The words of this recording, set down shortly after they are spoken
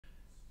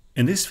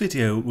In this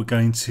video, we're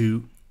going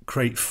to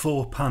create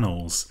 4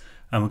 panels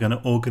and we're going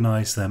to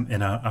organize them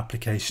in our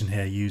application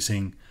here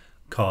using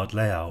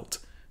CardLayout.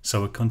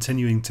 So we're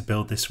continuing to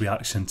build this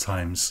reaction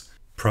times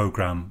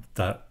program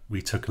that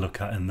we took a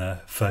look at in the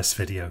first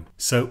video.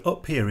 So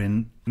up here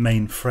in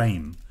main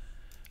frame,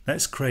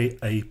 let's create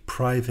a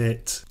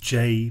private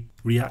J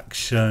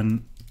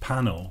reaction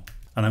panel,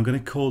 and I'm going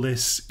to call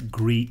this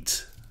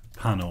greet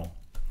panel.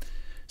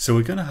 So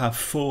we're going to have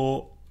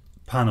 4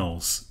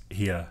 panels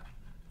here,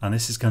 and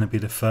this is going to be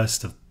the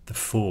first of the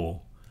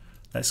 4.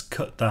 Let's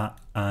cut that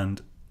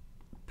and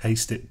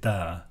paste it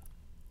there.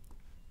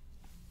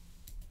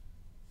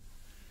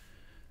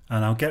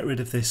 And I'll get rid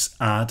of this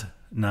add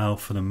now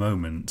for the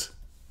moment.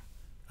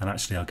 And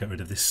actually I'll get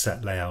rid of this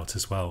set layout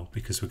as well,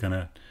 because we're going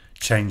to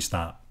change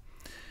that.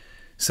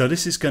 So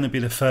this is going to be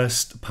the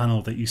first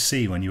panel that you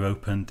see when you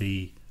open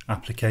the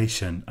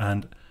application.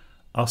 And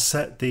I'll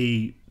set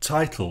the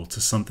title to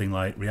something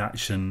like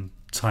reaction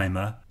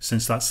timer,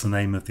 since that's the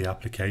name of the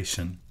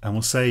application. And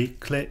we'll say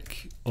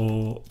click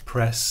or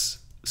press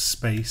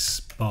space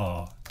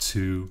bar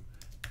to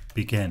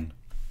begin.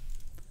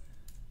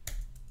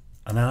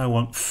 And then I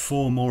want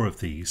 4 more of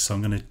these, so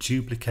I'm going to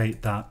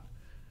duplicate that.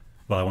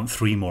 Well, I want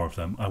 3 more of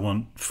them. I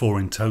want 4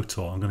 in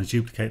total. I'm going to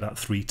duplicate that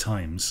 3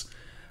 times.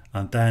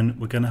 And then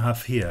we're going to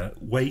have here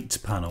wait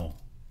panel.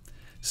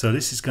 So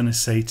this is going to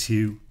say to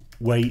you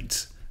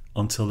wait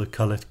until the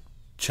color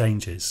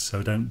changes.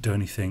 So don't do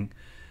anything.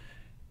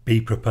 Be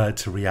prepared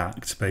to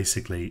react,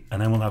 basically.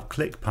 And then we'll have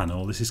click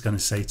panel. This is going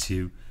to say to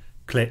you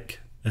click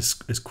as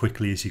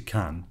quickly as you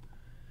can.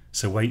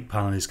 So wait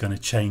panel is going to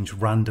change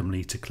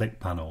randomly to click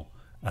panel.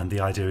 And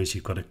the idea is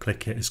you've got to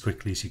click it as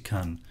quickly as you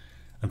can.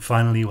 And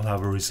finally, we'll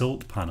have a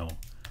result panel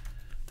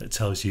that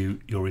tells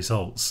you your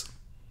results.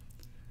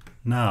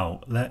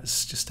 Now,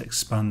 let's just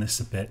expand this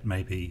a bit,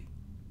 maybe.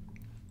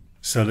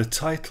 So the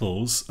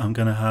titles, I'm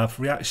going to have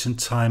reaction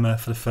timer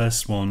for the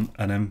first one,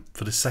 and then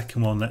for the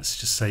second one, let's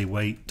just say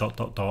wait ...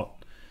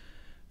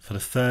 For the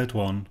third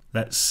one,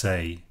 let's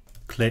say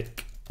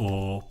click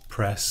or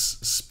press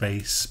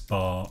space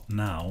bar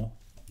now, !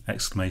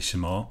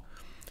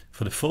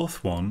 For the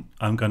fourth one,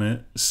 I'm going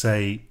to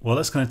say, well,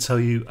 that's going to tell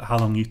you how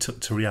long you took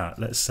to react.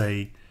 Let's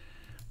say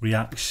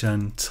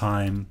reaction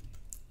time :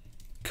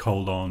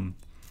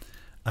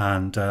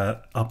 and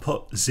I'll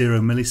put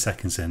 0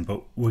 milliseconds in,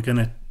 but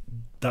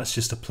that's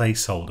just a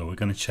placeholder. We're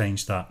going to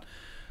change that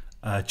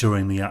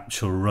during the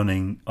actual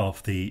running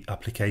of the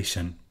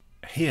application.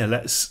 Here,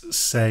 let's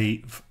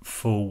say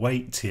for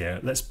wait here,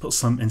 let's put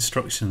some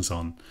instructions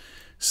on.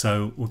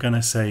 So we're going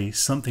to say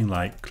something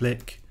like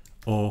click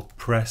or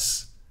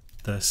press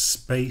the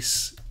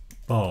space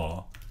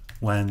bar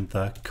when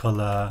the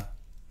color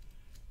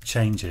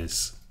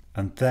changes.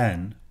 And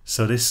then,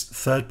 so this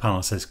third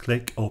panel says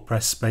click or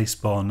press space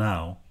bar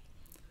now.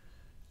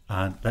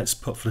 And let's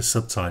put for the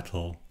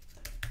subtitle,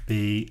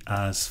 be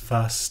as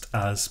fast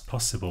as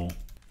possible.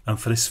 And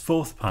for this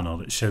fourth panel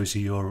that shows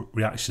you your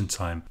reaction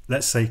time,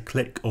 let's say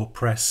click or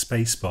press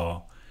space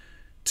bar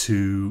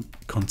to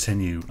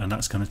continue, and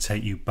that's going to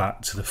take you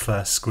back to the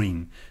first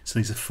screen. So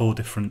these are 4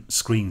 different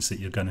screens that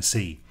you're going to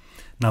see.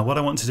 Now what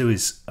I want to do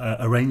is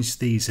arrange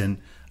these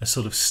in a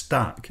sort of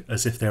stack,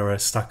 as if they were a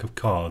stack of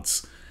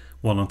cards,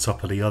 one on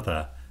top of the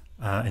other,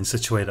 in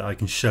such a way that I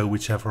can show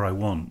whichever I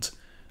want,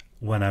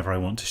 whenever I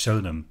want to show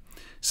them.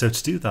 So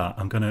to do that,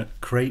 I'm going to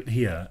create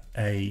here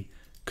a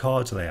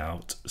card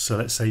layout. So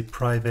let's say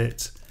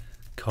private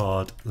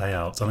card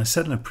layout. And I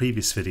said in a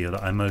previous video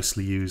that I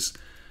mostly use,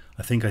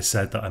 I think I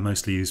said that I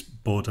mostly use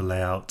border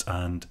layout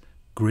and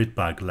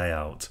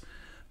GridBagLayout.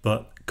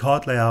 But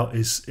card layout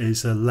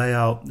is a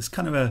layout, it's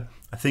kind of a,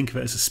 I think of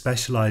it as a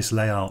specialized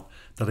layout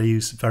that I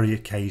use very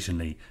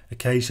occasionally.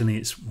 Occasionally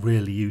it's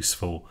really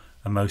useful,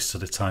 and most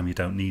of the time you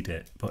don't need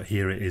it, but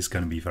here it is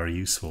going to be very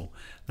useful.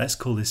 Let's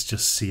call this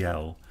just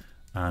CL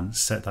and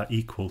set that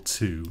equal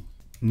to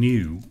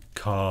new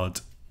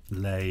card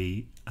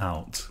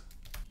layout,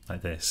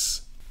 like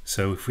this.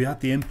 So if we add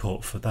the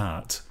import for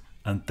that,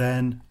 and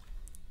then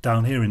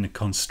down here in the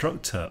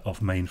constructor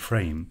of main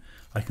frame,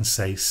 I can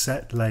say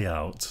set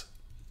layout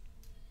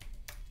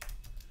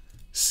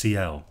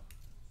CL.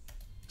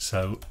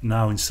 So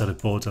now instead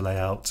of border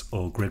layout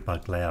or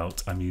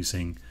GridBagLayout, I'm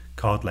using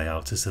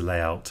CardLayout as the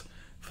layout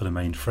for the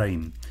main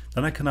frame.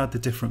 Then I can add the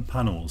different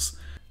panels.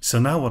 So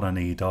now what I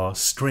need are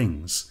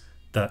strings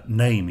that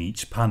name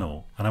each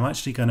panel. And I'm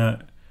actually going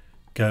to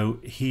go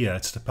here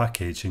to the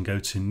package and go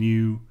to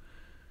new,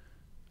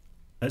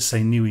 let's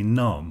say new in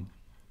num,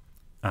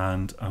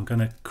 and I'm going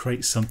to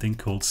create something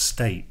called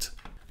state.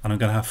 And I'm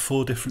going to have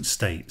 4 different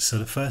states. So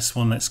the first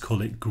one, let's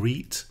call it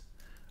greet,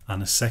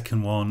 and the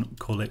second one,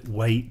 call it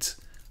wait.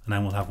 And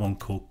then we'll have one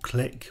called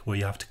click, where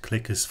you have to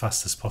click as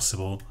fast as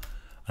possible.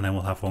 And then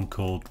we'll have one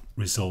called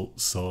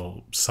results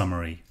or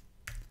summary.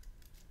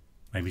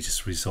 Maybe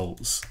just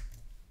results.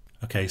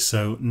 Okay,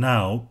 so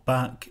now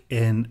back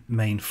in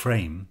main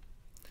frame.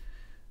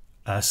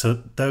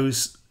 So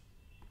those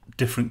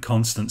different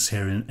constants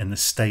here in the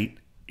state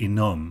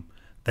enum,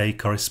 they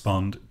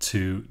correspond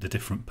to the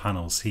different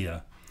panels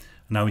here.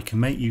 Now we can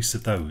make use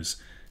of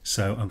those.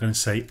 So I'm going to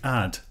say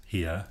add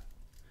here.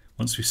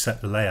 Once we've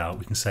set the layout,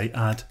 we can say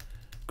add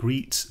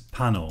greet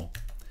panel,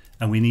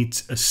 and we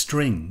need a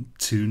string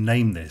to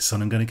name this,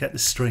 and I'm going to get the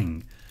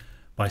string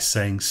by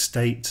saying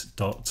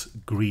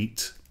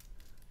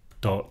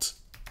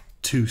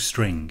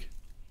state.greet.toString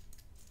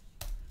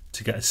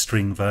to get a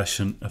string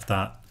version of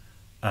that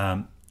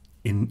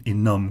in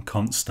num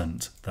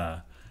constant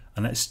there.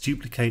 And let's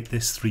duplicate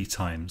this 3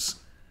 times,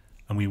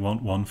 and we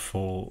want one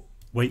for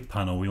weight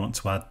panel. We want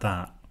to add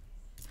that,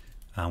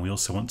 and we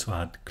also want to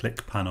add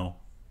click panel,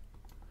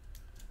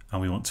 and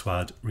we want to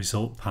add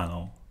result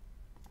panel.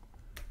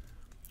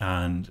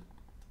 And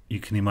you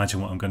can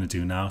imagine what I'm going to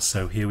do now.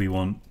 So here we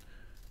want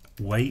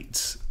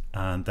weight,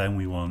 and then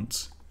we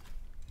want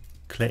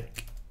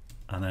click,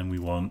 and then we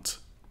want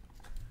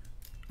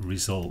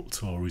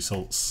result, or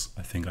results,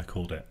 I think I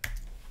called it.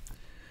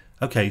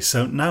 Okay,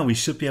 so now we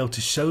should be able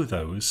to show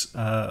those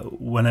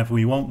whenever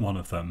we want one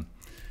of them.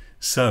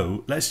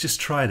 So let's just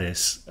try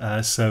this.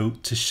 So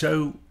to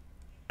show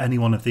any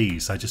one of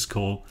these, I just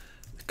call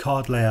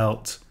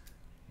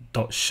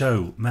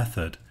CardLayout.show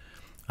method,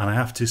 and I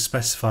have to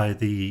specify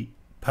the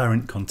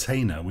parent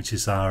container, which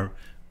is our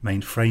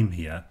main frame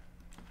here,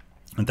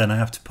 and then I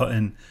have to put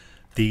in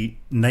the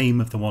name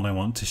of the one I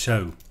want to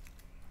show.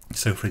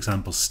 So for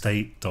example,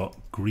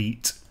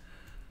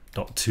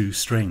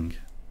 state.greet.toString.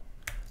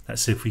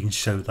 Let's see if we can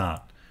show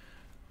that.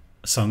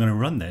 So I'm going to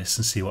run this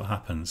and see what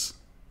happens.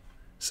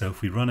 So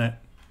if we run it,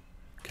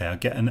 okay, I'll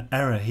get an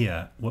error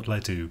here. What do I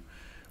do?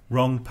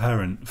 Wrong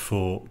parent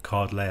for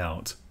card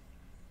layout.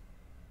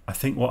 I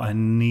think what I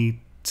need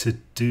to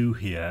do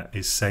here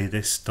is say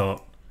this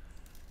dot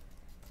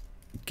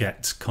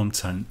get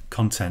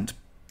content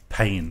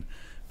pane,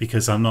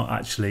 because I'm not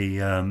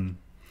actually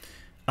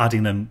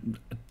adding them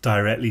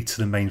directly to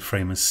the main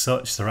frame as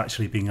such. They're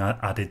actually being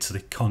added to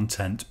the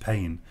content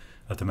pane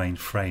of the main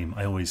frame.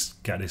 I always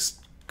get this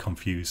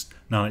confused.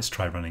 Now let's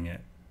try running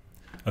it.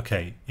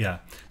 Okay, yeah,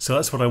 so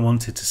that's what I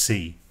wanted to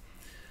see.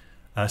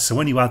 So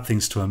when you add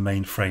things to a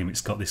main frame,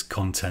 it's got this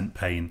content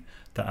pane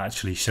that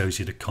actually shows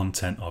you the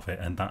content of it,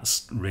 and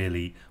that's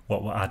really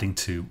what we're adding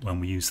to when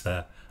we use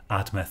the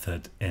add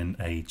method in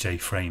a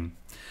JFrame.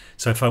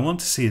 So if I want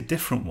to see a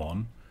different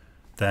one,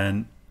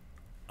 then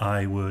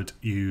I would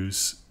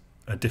use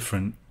a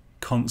different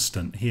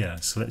constant here.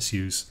 So let's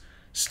use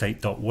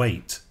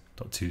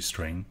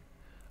state.weight.toString.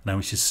 Now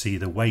we should see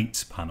the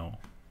weight panel,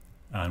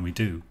 and we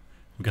do.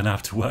 We're going to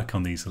have to work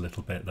on these a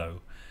little bit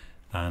though,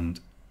 and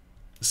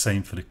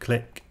same for the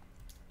click.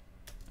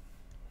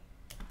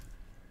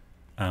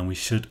 And we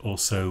should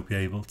also be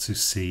able to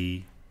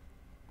see,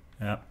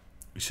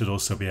 we should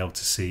also be able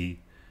to see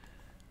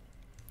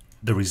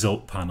the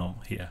result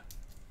panel here.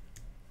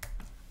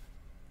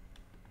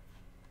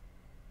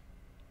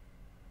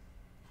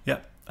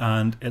 Yep,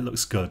 and it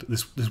looks good.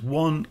 There's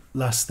one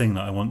last thing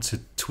that I want to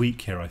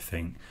tweak here, I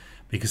think,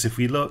 because if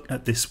we look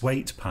at this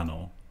weight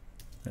panel,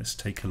 let's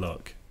take a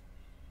look.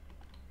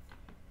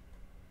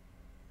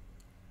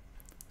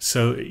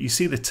 So you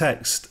see the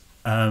text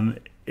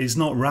is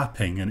not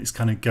wrapping, and it's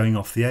kind of going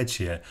off the edge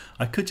here.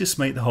 I could just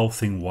make the whole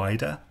thing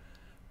wider,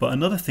 but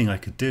another thing I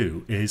could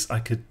do is I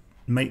could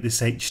make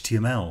this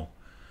HTML.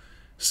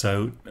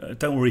 So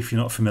don't worry if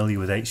you're not familiar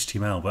with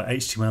HTML, but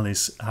HTML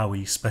is how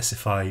we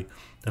specify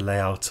the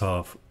layout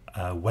of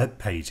web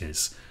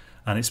pages,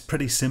 and it's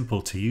pretty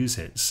simple to use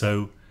it.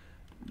 So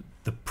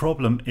the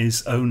problem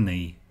is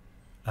only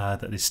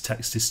that this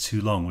text is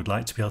too long. We'd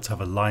like to be able to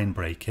have a line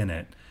break in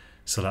it.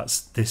 So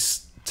that's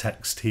this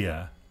text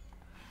here.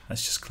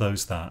 Let's just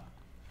close that.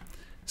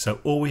 So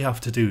all we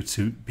have to do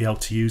to be able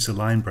to use a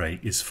line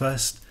break is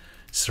first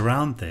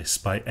surround this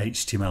by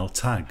HTML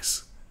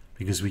tags,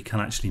 because we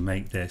can actually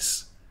make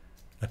this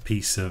a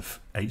piece of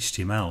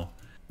HTML.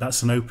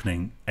 That's an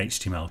opening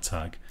HTML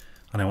tag,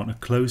 and I want a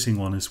closing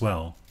one as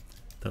well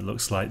that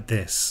looks like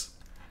this.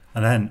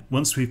 And then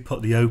once we've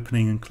put the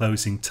opening and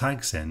closing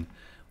tags in,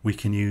 we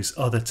can use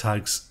other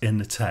tags in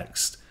the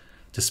text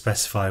to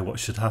specify what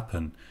should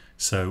happen.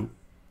 So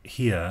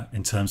here,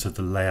 in terms of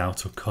the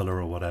layout or color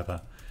or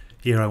whatever,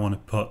 here I want to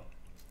put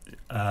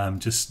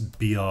just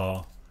BR,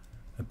 a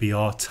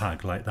BR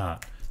tag like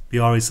that.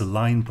 BR is a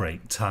line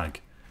break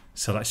tag,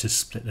 so let's just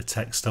split the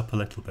text up a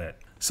little bit.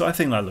 So I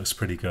think that looks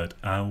pretty good,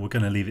 and we're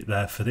going to leave it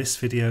there for this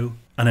video.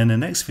 And in the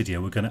next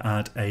video, we're going to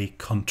add a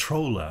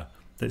controller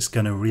that's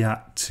going to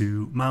react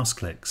to mouse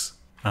clicks.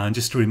 And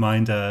just a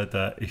reminder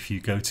that if you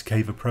go to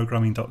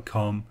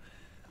caverprogramming.com,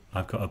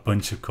 I've got a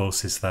bunch of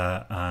courses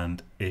there,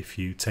 and if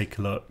you take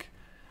a look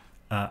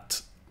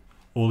at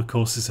all the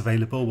courses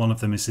available, one of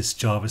them is this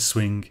Java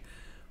Swing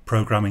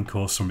programming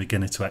course from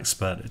beginner to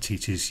expert that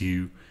teaches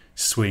you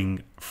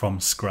Swing from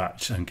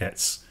scratch and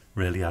gets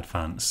really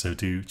advanced. So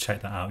do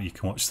check that out. You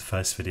can watch the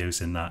first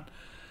videos in that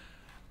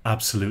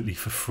absolutely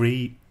for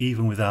free,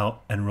 even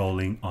without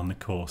enrolling on the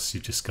course.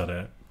 You've just got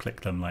to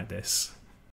click them like this.